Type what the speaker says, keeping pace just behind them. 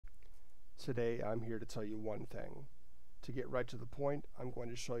Today I'm here to tell you one thing. To get right to the point, I'm going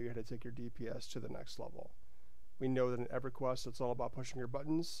to show you how to take your DPS to the next level. We know that in Everquest it's all about pushing your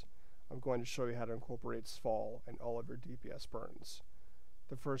buttons. I'm going to show you how to incorporate SVAL in all of your DPS burns.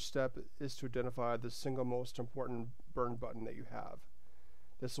 The first step is to identify the single most important burn button that you have.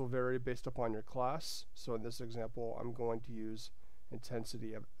 This will vary based upon your class, so in this example I'm going to use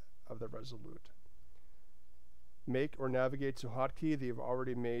Intensity of the Resolute. Make or navigate to a hotkey that you've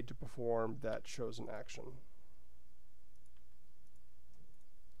already made to perform that chosen action.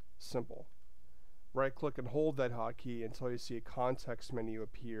 Simple. Right click and hold that hotkey until you see a context menu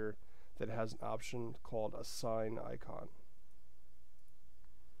appear that has an option called Assign Icon.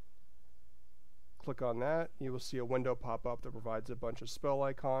 Click on that, you will see a window pop up that provides a bunch of spell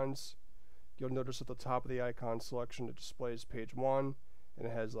icons. You'll notice at the top of the icon selection it displays page 1 and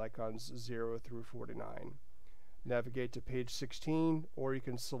it has icons 0 through 49. Navigate to page 16, or you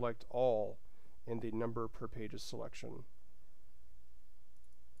can select all in the number per pages selection.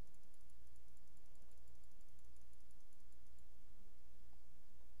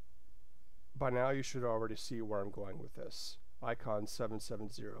 By now you should already see where I'm going with this. Icon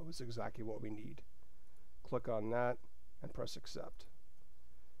 770 is exactly what we need. Click on that and press accept.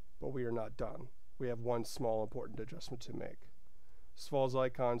 But we are not done. We have one small important adjustment to make. SVAL's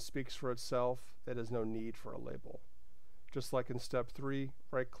icon speaks for itself. There is no need for a label. Just like in step 3,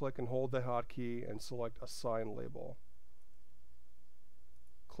 right click and hold the hotkey and select Assign Label.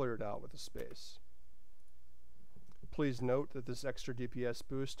 Clear it out with a space. Please note that this extra DPS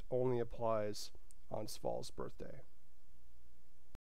boost only applies on SVAL's birthday.